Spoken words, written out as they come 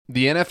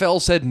The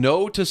NFL said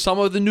no to some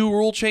of the new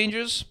rule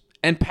changes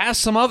and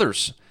passed some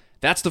others.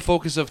 That's the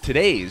focus of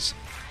today's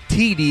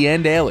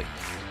TDN Daily.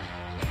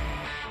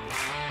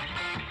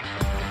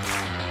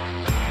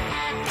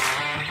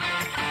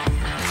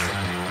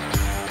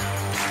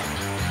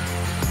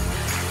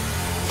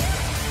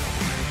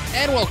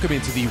 And welcome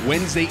into the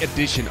Wednesday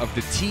edition of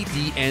the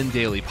TDN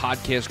Daily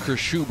podcast. Chris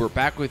Schubert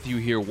back with you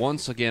here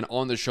once again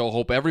on the show.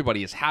 Hope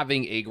everybody is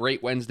having a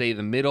great Wednesday,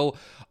 the middle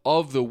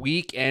of the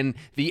week, and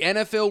the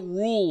NFL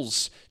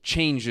rules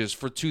changes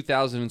for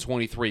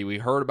 2023. We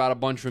heard about a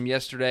bunch of them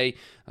yesterday,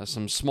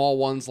 some small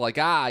ones like,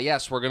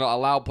 yes, we're going to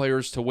allow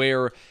players to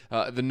wear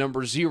the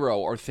number 0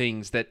 or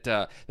things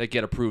that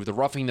get approved. The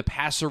roughing the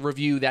passer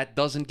review, that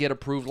doesn't get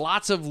approved.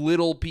 Lots of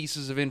little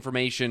pieces of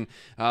information,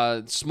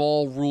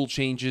 small rule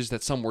changes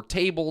that some were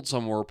tabled,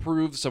 some were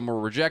approved, some were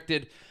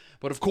rejected.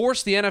 But of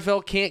course, the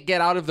NFL can't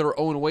get out of their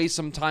own way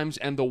sometimes,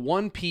 and the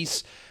one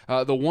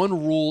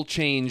rule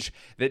change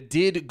that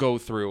did go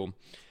through,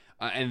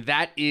 and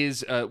that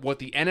is what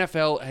the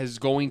NFL is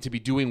going to be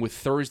doing with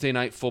Thursday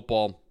Night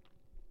Football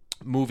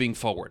moving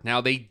forward. Now,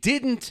 they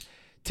didn't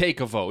take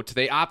a vote.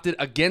 They opted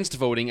against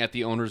voting at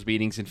the owners'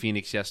 meetings in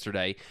Phoenix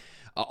yesterday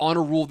on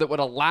a rule that would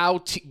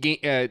allow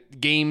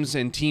games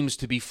and teams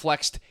to be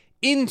flexed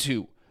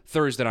into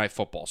Thursday Night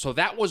Football. So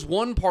that was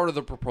one part of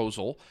the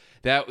proposal,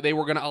 that they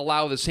were going to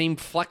allow the same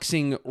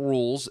flexing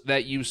rules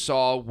that you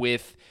saw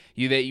with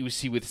that you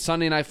see with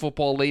Sunday Night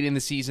Football late in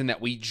the season, that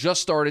we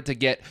just started to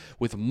get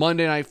with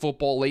Monday Night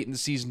Football late in the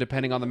season,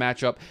 depending on the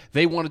matchup.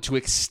 They wanted to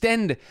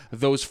extend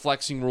those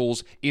flexing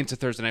rules into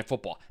Thursday Night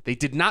Football. They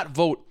did not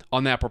vote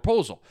on that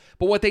proposal.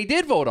 But what they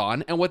did vote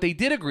on, and what they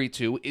did agree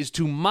to, is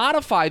to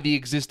modify the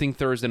existing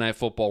Thursday Night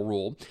Football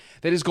rule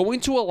that is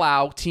going to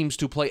allow teams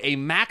to play a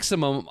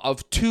maximum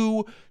of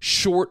 2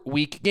 short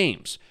week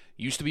games.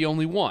 Used to be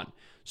only 1.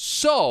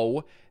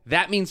 So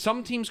that means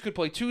some teams could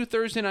play 2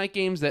 Thursday night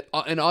games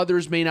and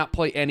others may not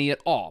play any at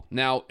all.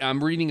 Now,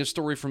 I'm reading a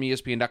story from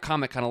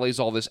ESPN.com that kind of lays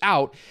all this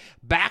out.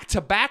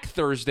 Back-to-back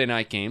Thursday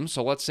night games,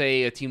 so let's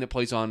say a team that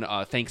plays on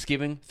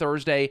Thanksgiving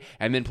Thursday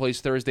and then plays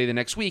Thursday the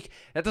next week,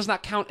 that does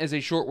not count as a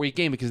short week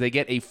game because they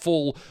get a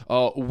full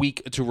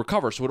week to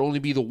recover, so it would only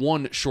be the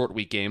 1 short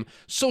week game.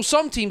 So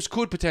some teams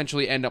could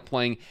potentially end up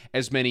playing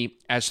as many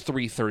as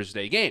 3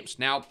 Thursday games.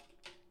 Now,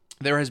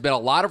 there has been a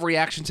lot of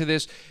reaction to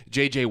this.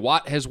 J.J.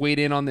 Watt has weighed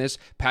in on this.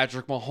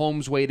 Patrick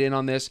Mahomes weighed in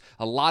on this.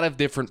 A lot of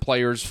different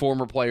players,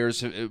 former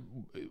players,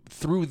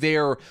 threw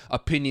their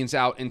opinions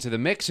out into the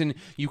mix, and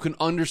you can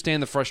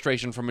understand the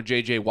frustration from a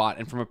J.J. Watt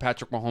and from a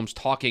Patrick Mahomes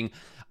talking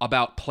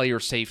about player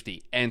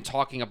safety and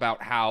talking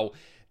about how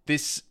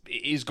this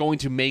is going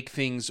to make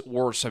things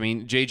worse. I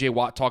mean, J.J.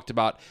 Watt talked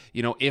about,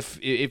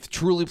 if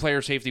truly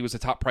player safety was a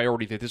top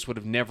priority, that this would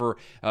have never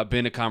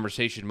been a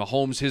conversation.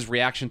 Mahomes, his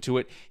reaction to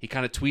it, he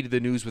kind of tweeted the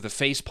news with a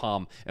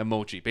facepalm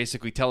emoji,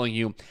 basically telling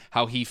you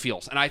how he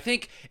feels. And I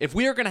think if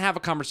we are going to have a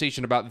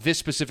conversation about this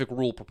specific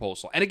rule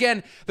proposal, and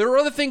again, there are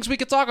other things we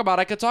could talk about.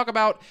 I could talk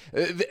about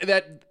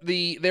that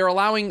they're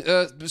allowing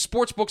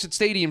sports books at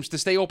stadiums to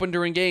stay open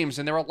during games,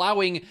 and they're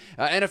allowing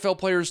NFL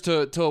players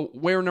to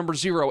wear number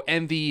 0,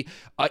 and the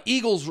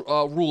Eagles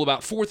rule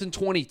about 4th and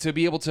 20 to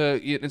be able to,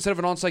 instead of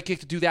an onside kick,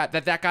 to do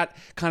that got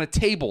kind of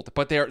tabled,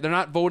 but they're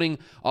not voting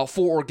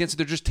for or against it.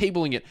 They're just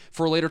tabling it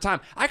for a later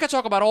time. I could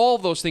talk about all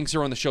of those things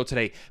here on the show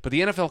today, but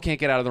the NFL can't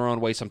get out of their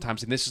own way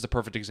sometimes, and this is the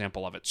perfect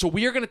example of it. So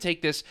we are going to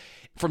take this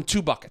from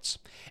 2 buckets,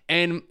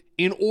 and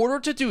in order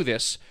to do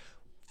this,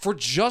 for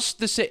just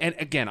the sake, and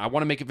again, I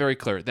want to make it very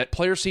clear that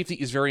player safety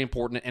is very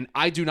important, and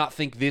I do not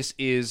think this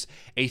is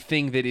a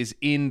thing that is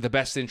in the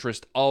best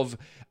interest of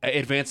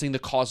advancing the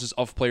causes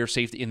of player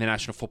safety in the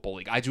National Football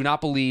League. I do not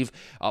believe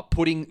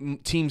putting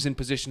teams in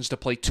positions to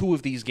play 2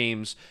 of these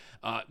games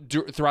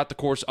throughout the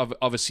course of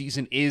a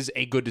season is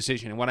a good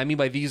decision. And what I mean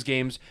by these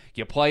games,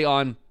 you play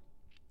on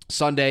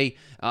Sunday,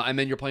 and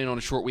then you're playing on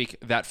a short week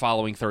that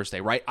following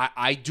Thursday, right?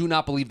 I do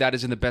not believe that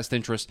is in the best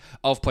interest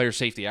of player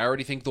safety. I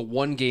already think the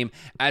 1 game,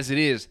 as it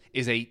is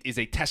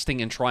a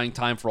testing and trying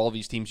time for all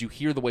these teams. You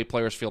hear the way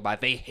players feel about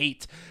it. They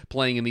hate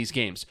playing in these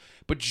games.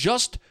 But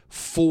just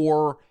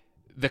for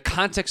the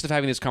context of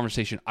having this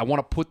conversation, I want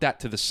to put that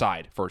to the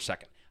side for a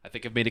second. I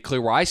think I've made it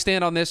clear where I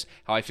stand on this,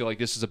 how I feel like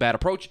this is a bad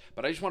approach,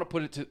 but I just want to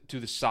put it to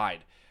the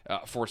side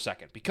for a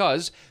second,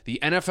 because the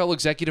NFL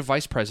Executive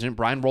Vice President,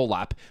 Brian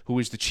Rolap, who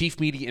is the Chief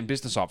Media and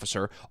Business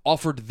Officer,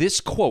 offered this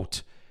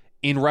quote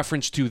in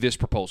reference to this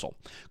proposal.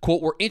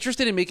 Quote, "We're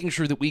interested in making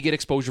sure that we get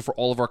exposure for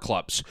all of our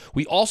clubs.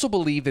 We also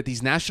believe that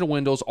these national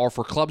windows are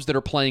for clubs that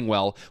are playing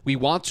well. We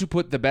want to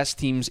put the best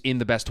teams in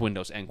the best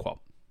windows," end quote.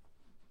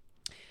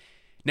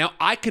 Now,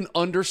 I can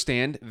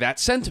understand that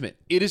sentiment.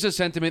 It is a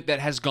sentiment that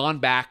has gone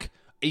back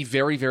a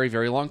very, very,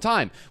 very long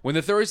time. When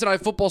the Thursday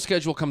Night Football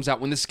schedule comes out,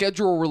 when the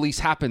schedule release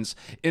happens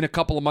in a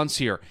couple of months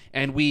here,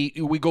 and we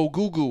go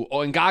goo-goo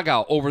and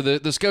gaga over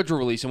the schedule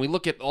release, and we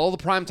look at all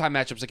the primetime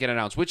matchups that get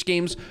announced, which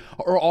games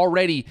are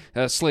already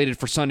slated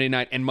for Sunday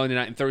night and Monday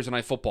night and Thursday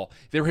Night Football,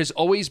 there has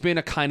always been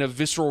a kind of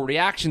visceral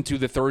reaction to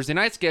the Thursday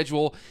night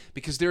schedule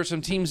because there are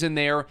some teams in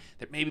there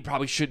that maybe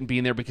probably shouldn't be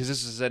in there because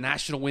this is a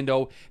national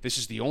window. This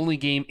is the only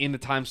game in the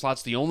time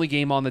slots, the only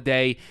game on the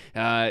day.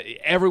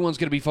 Everyone's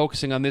going to be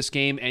focusing on this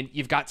game, and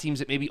you've got teams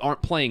that maybe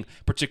aren't playing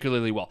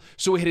particularly well.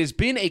 So it has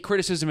been a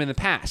criticism in the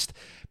past.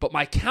 But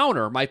my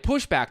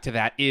pushback to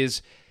that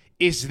is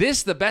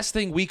this the best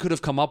thing we could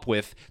have come up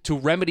with to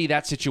remedy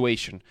that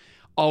situation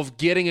of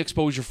getting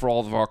exposure for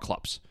all of our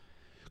clubs?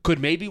 Could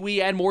maybe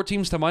we add more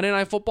teams to Monday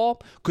Night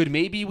Football? Could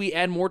maybe we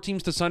add more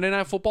teams to Sunday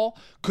Night Football?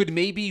 Could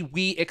maybe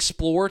we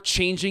explore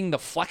changing the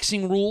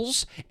flexing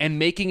rules and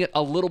making it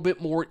a little bit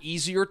more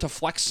easier to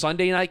flex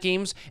Sunday night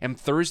games and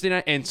Thursday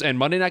night and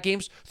Monday night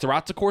games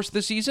throughout the course of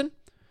the season?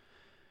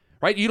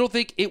 Right? You don't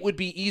think it would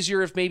be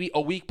easier if maybe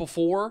a week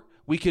before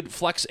we could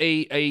flex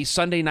a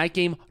Sunday night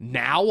game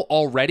now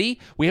already?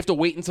 We have to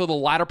wait until the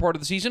latter part of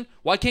the season?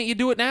 Why can't you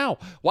do it now?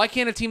 Why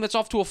can't a team that's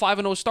off to a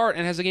 5-0 start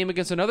and has a game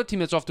against another team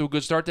that's off to a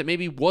good start that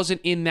maybe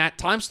wasn't in that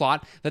time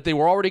slot that they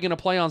were already going to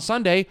play on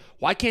Sunday,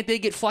 why can't they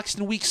get flexed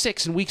in week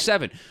 6 and week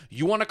 7?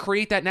 You want to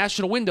create that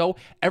national window.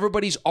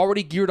 Everybody's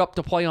already geared up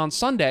to play on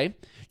Sunday.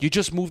 You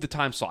just move the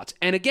time slots.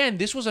 And again,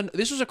 this was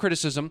a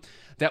criticism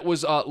that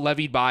was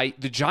levied by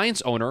the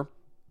Giants owner,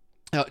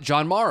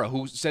 John Mara,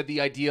 who said the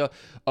idea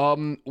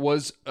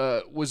was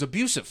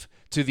abusive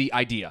to the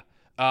idea.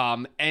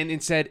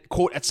 And said,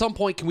 quote, "At some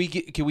point, can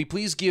we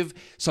please give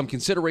some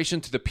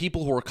consideration to the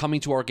people who are coming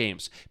to our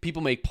games?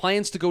 People make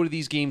plans to go to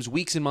these games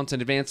weeks and months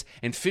in advance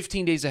and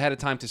 15 days ahead of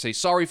time to say,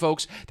 sorry,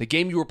 folks, the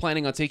game you were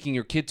planning on taking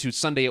your kid to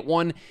Sunday at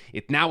 1,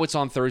 now it's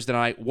on Thursday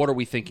night. What are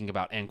we thinking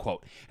about?" End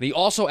quote. And he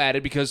also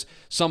added, because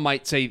some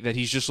might say that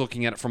he's just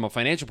looking at it from a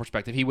financial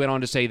perspective, he went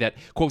on to say that,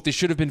 quote, "This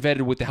should have been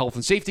vetted with the Health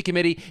and Safety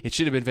Committee. It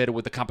should have been vetted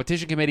with the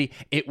Competition Committee.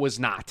 It was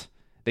not.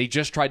 They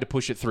just tried to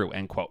push it through,"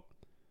 end quote.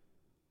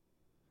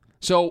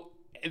 So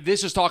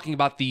this is talking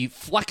about the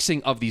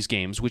flexing of these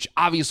games, which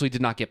obviously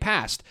did not get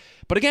passed.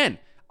 But again,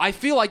 I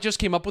feel I just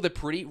came up with a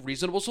pretty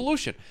reasonable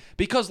solution.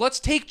 Because let's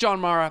take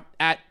John Mara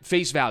at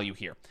face value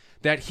here,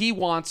 that he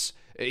wants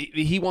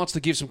to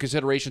give some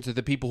consideration to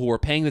the people who are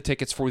paying the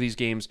tickets for these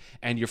games,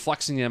 and you're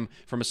flexing them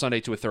from a Sunday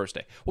to a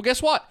Thursday. Well,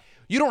 guess what?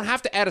 You don't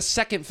have to add a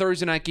second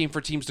Thursday night game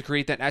for teams to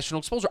create that national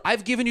exposure.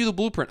 I've given you the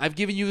blueprint. I've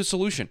given you the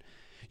solution.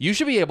 You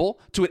should be able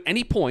to, at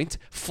any point,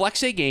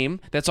 flex a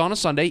game that's on a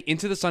Sunday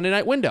into the Sunday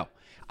night window.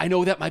 I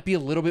know that might be a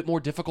little bit more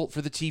difficult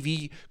for the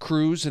TV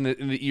crews and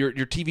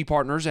your TV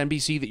partners,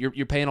 NBC, that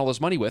you're paying all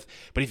this money with.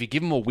 But if you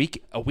give them a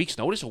week's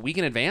notice, a week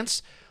in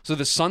advance, so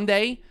the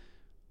Sunday,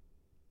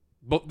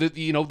 but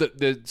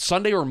the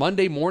Sunday or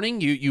Monday morning,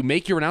 you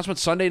make your announcement.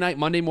 Sunday night,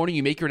 Monday morning,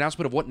 you make your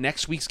announcement of what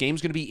next week's game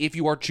is going to be if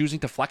you are choosing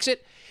to flex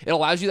it. It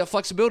allows you that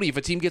flexibility. If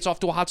a team gets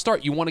off to a hot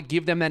start, you want to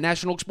give them that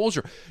national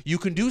exposure. You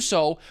can do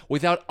so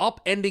without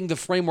upending the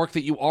framework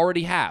that you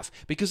already have.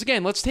 Because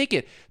again, let's take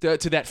it to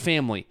that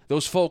family,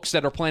 those folks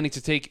that are planning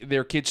to take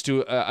their kids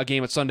to a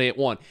game at Sunday at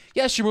 1.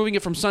 Yes, you're moving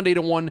it from Sunday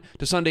to 1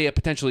 to Sunday at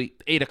potentially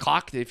 8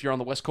 o'clock if you're on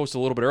the West Coast a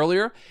little bit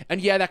earlier. And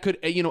yeah, that could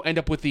end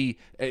up with the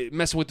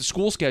messing with the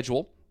school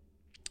schedule,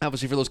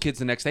 obviously, for those kids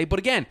the next day. But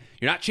again,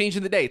 you're not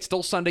changing the day. It's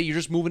still Sunday. You're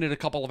just moving it a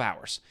couple of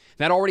hours.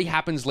 That already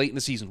happens late in the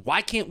season.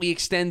 Why can't we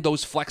extend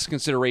those flex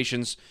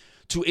considerations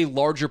to a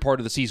larger part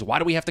of the season? Why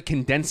do we have to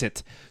condense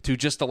it to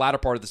just the latter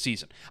part of the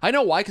season? I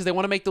know why, because they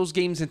want to make those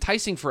games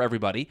enticing for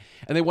everybody,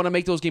 and they want to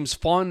make those games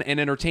fun and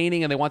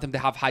entertaining, and they want them to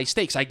have high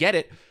stakes. I get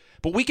it,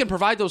 but we can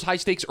provide those high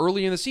stakes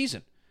early in the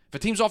season. If a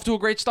team's off to a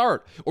great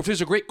start, or if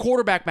there's a great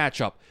quarterback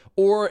matchup,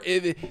 or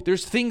if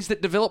there's things that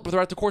develop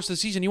throughout the course of the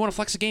season, you want to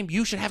flex a game,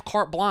 you should have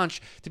carte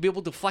blanche to be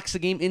able to flex the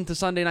game into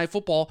Sunday Night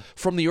Football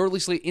from the early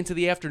slate into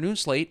the afternoon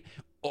slate,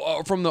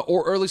 or from the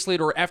early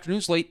slate or afternoon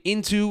slate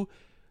into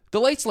the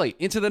late slate,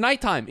 into the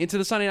nighttime, into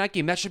the Sunday night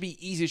game. That should be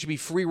easy. It should be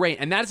free reign.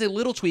 And that is a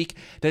little tweak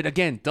that,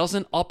 again,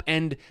 doesn't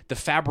upend the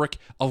fabric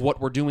of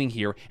what we're doing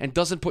here and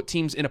doesn't put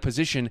teams in a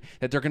position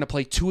that they're going to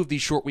play 2 of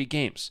these short week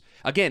games.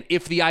 Again,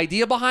 if the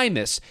idea behind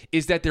this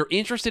is that they're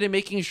interested in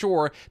making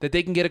sure that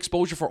they can get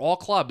exposure for all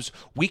clubs,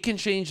 we can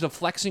change the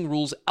flexing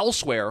rules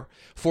elsewhere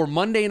for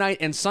Monday night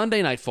and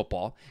Sunday night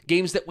football,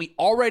 games that we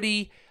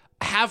already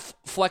have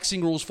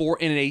flexing rules for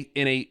in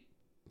a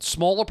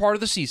smaller part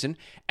of the season.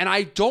 And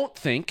I don't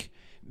think,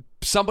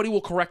 somebody will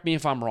correct me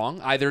if I'm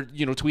wrong, either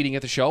tweeting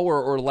at the show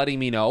or letting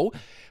me know,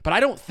 but I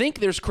don't think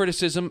there's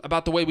criticism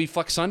about the way we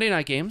flex Sunday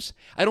night games.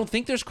 I don't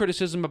think there's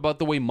criticism about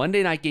the way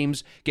Monday night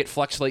games get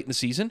flexed late in the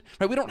season.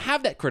 Right? We don't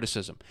have that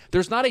criticism.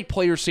 There's not a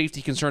player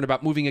safety concern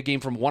about moving a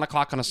game from 1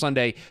 o'clock on a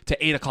Sunday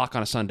to 8 o'clock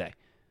on a Sunday.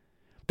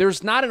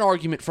 There's not an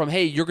argument from,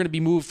 hey, you're going to be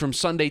moved from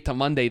Sunday to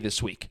Monday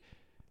this week.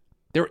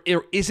 There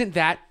isn't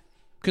that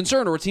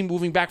concern, or a team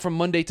moving back from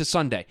Monday to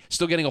Sunday,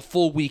 still getting a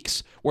full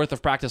week's worth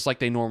of practice like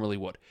they normally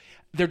would.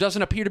 There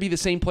doesn't appear to be the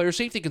same player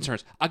safety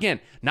concerns. Again,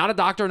 not a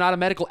doctor, not a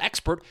medical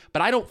expert,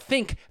 but I don't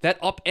think that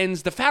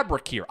upends the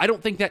fabric here. I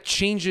don't think that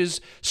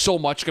changes so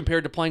much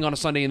compared to playing on a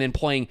Sunday and then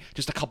playing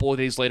just a couple of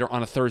days later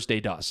on a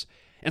Thursday does.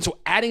 And so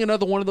adding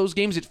another one of those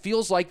games, it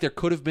feels like there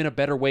could have been a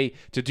better way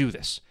to do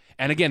this.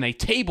 And again, they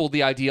tabled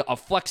the idea of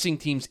flexing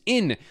teams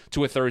in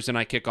to a Thursday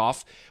night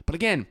kickoff. But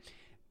again,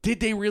 did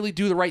they really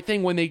do the right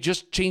thing when they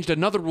just changed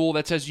another rule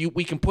that says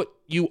we can put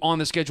you on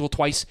the schedule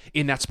twice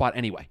in that spot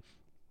anyway?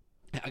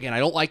 Again, I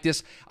don't like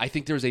this. I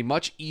think there's a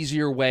much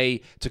easier way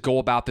to go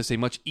about this, a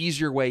much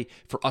easier way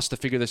for us to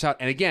figure this out.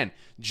 And again,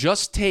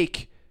 just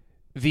take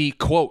the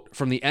quote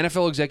from the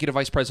NFL executive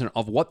vice president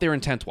of what their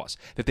intent was,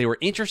 that they were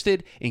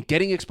interested in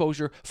getting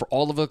exposure for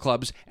all of the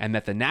clubs and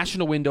that the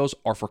national windows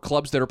are for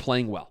clubs that are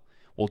playing well.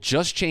 Well,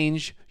 just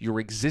change your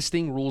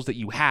existing rules that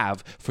you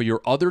have for your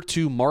other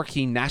two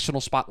marquee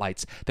national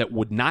spotlights that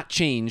would not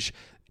change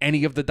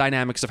any of the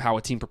dynamics of how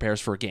a team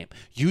prepares for a game.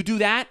 You do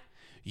that,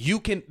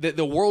 you can.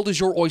 The world is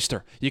your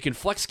oyster. You can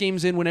flex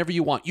games in whenever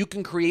you want. You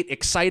can create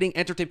exciting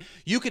entertainment.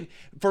 You can.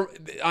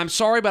 I'm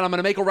sorry, but I'm going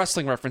to make a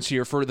wrestling reference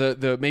here for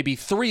the maybe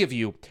three of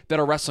you that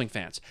are wrestling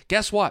fans.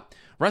 Guess what?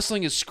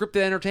 Wrestling is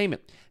scripted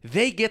entertainment.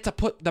 They get to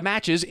put the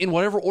matches in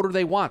whatever order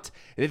they want.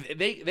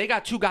 They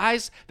got two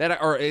guys that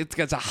are,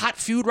 it's a hot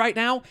feud right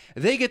now.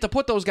 They get to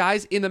put those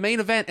guys in the main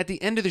event at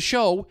the end of the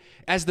show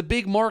as the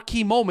big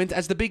marquee moment,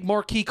 as the big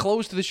marquee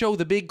close to the show,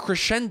 the big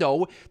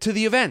crescendo to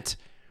the event.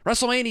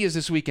 WrestleMania is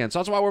this weekend, so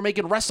that's why we're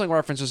making wrestling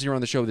references here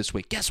on the show this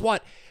week. Guess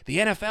what? The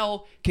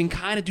NFL can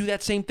kind of do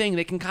that same thing.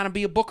 They can kind of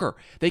be a booker.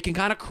 They can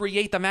kind of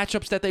create the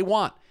matchups that they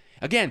want.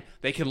 Again,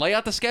 they can lay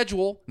out the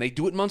schedule, they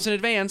do it months in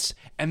advance,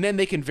 and then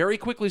they can very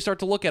quickly start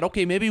to look at,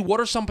 okay, maybe what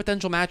are some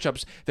potential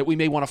matchups that we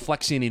may want to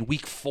flex in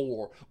week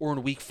 4 or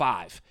in week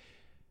 5?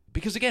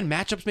 Because again,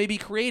 matchups may be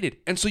created.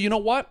 And so you know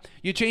what?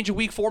 You change a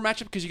week 4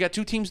 matchup because you got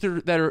two teams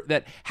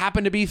that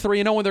happen to be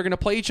 3-0 and they're going to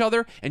play each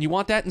other, and you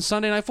want that in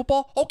Sunday Night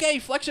Football? Okay,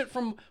 flex it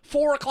from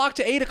 4 o'clock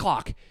to 8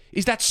 o'clock.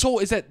 Is that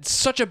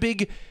such a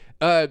big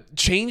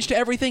change to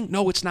everything?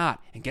 No, it's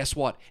not. And guess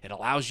what? It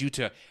allows you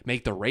to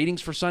make the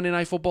ratings for Sunday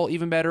Night Football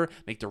even better,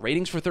 make the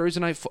ratings for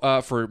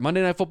for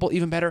Monday Night Football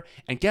even better.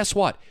 And guess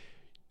what?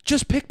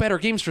 Just pick better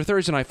games for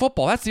Thursday Night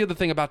Football. That's the other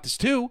thing about this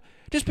too.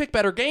 Just pick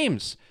better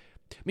games.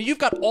 I mean, you've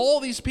got all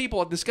these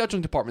people at the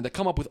scheduling department that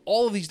come up with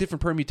all of these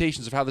different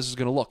permutations of how this is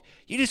going to look.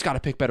 You just got to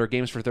pick better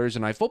games for Thursday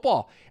Night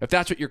Football. If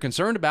that's what you're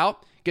concerned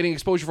about, getting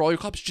exposure for all your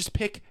clubs, just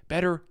pick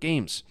better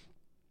games.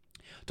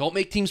 Don't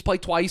make teams play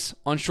twice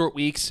on short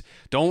weeks.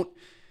 Don't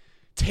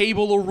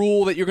table a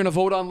rule that you're going to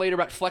vote on later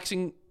about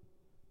flexing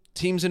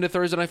teams into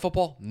Thursday Night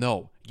Football.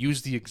 No.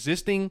 Use the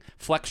existing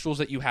flex rules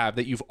that you have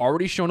that you've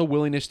already shown a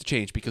willingness to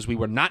change, because we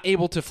were not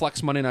able to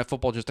flex Monday Night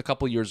Football just a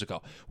couple of years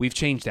ago. We've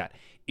changed that.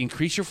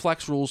 Increase your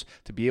flex rules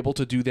to be able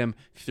to do them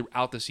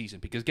throughout the season,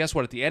 because guess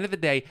what? At the end of the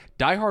day,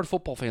 diehard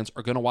football fans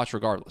are going to watch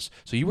regardless.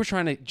 So you were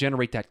trying to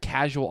generate that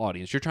casual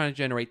audience. You're trying to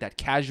generate that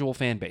casual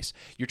fan base.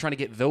 You're trying to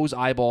get those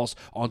eyeballs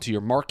onto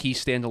your marquee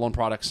standalone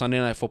products, Sunday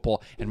Night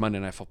Football and Monday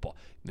Night Football.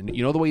 And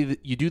you know the way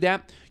that you do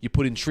that? You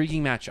put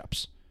intriguing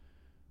matchups.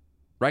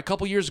 Right, a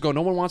couple years ago,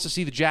 no one wants to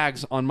see the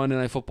Jags on Monday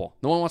Night Football.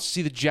 No one wants to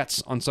see the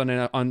Jets on Sunday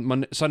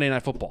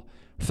Night Football,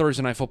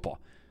 Thursday Night Football.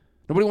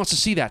 Nobody wants to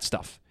see that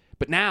stuff.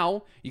 But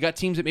now you got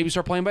teams that maybe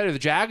start playing better. The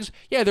Jags,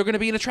 yeah, they're going to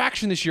be an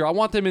attraction this year. I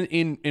want them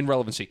in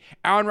relevancy.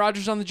 Aaron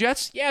Rodgers on the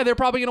Jets, yeah, they're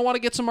probably going to want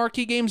to get some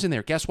marquee games in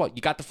there. Guess what?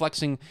 You got the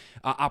flexing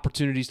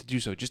opportunities to do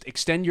so. Just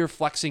extend your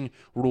flexing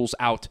rules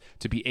out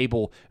to be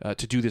able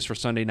to do this for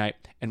Sunday night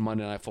and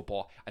Monday Night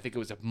Football. I think it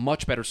was a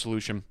much better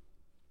solution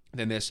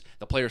than this.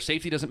 The player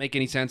safety doesn't make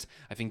any sense.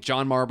 I think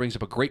John Mara brings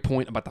up a great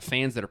point about the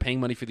fans that are paying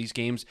money for these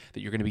games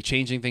that you're going to be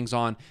changing things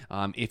on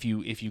if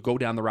you go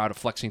down the route of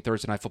flexing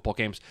Thursday Night Football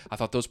games. I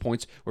thought those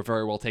points were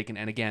very well taken,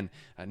 and again,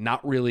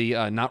 not really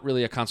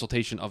a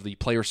consultation of the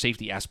player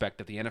safety aspect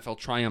that the NFL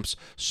triumphs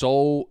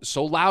so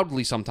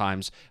loudly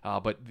sometimes,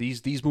 but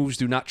these moves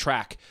do not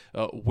track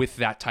with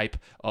that type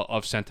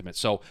of sentiment.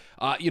 So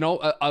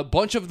a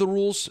bunch of the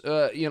rules,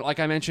 like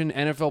I mentioned,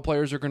 NFL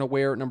players are going to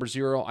wear number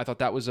 0. I thought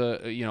that was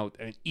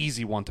an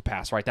easy one to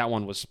pass, right? That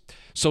one was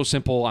so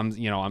simple.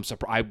 I'm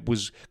surprised. I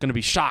was going to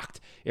be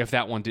shocked if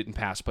that one didn't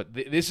pass. But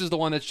this is the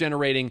one that's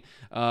generating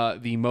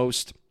the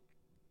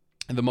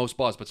most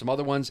buzz. But some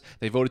other ones,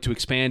 they voted to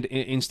expand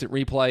instant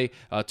replay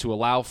to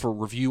allow for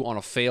review on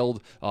a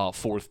failed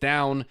 4th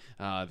down.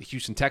 The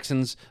Houston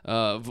Texans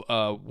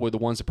were the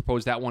ones that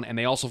proposed that one, and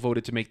they also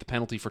voted to make the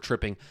penalty for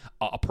tripping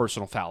a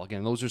personal foul.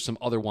 Again, those are some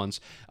other ones.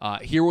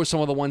 Here were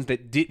some of the ones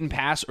that didn't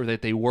pass or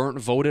that they weren't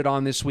voted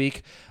on this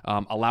week.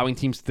 Allowing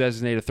teams to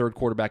designate a third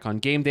quarterback on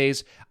game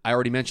days. I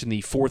already mentioned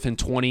the 4th and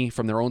 20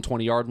 from their own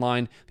 20-yard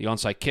line, the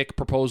onside kick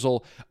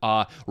proposal.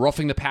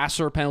 Roughing the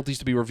passer penalties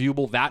to be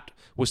reviewable. That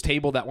was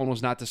tabled. That one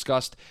was not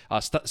discussed.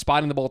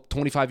 Spotting the ball at the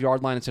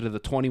 25-yard line instead of the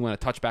 20 when a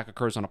touchback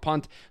occurs on a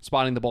punt.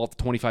 Spotting the ball at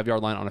the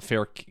 25-yard line on a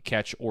fair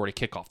catch or a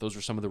kickoff. Those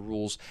are some of the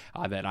rules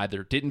that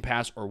either didn't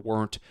pass or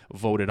weren't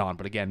voted on.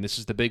 But again, this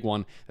is the big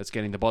one that's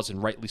getting the buzz,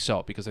 and rightly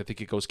so, because I think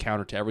it goes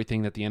counter to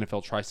everything that the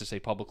NFL tries to say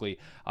publicly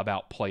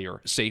about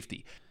player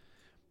safety.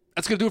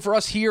 That's going to do it for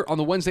us here on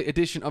the Wednesday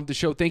edition of the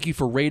show. Thank you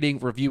for rating,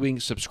 reviewing,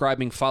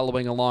 subscribing,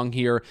 following along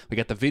here. We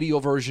got the video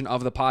version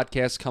of the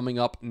podcast coming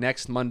up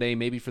next Monday.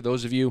 Maybe for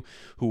those of you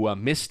who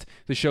missed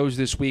the shows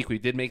this week, we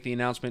did make the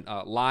announcement,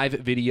 live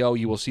video.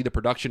 You will see the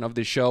production of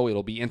this show.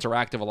 It'll be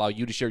interactive, allow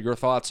you to share your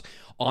thoughts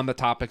on the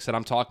topics that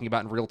I'm talking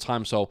about in real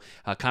time. So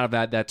kind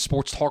of that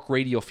sports talk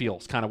radio feel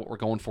is kind of what we're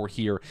going for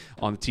here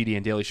on the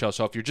TDN Daily Show.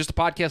 So if you're just a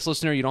podcast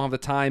listener, you don't have the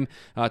time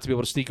to be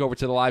able to sneak over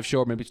to the live show,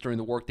 or maybe it's during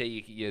the workday,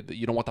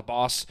 you don't want the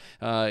boss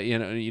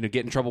get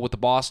in trouble with the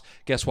boss.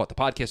 Guess what? The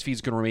podcast feed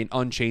is going to remain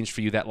unchanged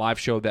for you. That live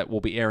show that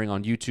will be airing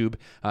on YouTube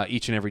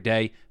each and every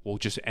day will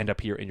just end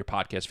up here in your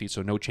podcast feed.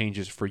 So no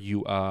changes for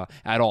you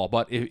at all.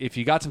 But if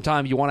you got some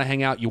time, you want to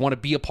hang out, you want to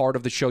be a part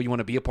of the show, you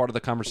want to be a part of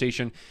the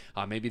conversation.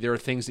 Maybe there are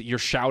things that you're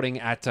shouting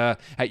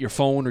at your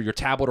phone or your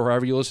tablet or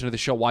however you listen to the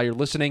show while you're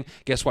listening.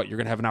 Guess what? You're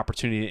going to have an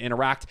opportunity to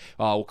interact.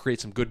 We'll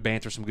create some good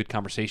banter, some good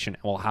conversation,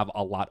 and we'll have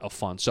a lot of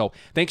fun. So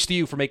thanks to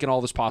you for making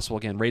all this possible.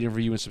 Again, rating,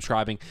 review, and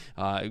subscribing.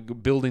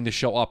 Building the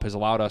show up has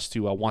allowed us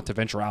to want to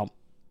venture out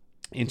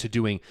into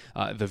doing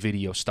the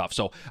video stuff.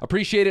 So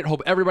appreciate it.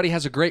 Hope everybody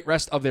has a great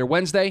rest of their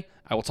Wednesday.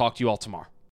 I will talk to you all tomorrow.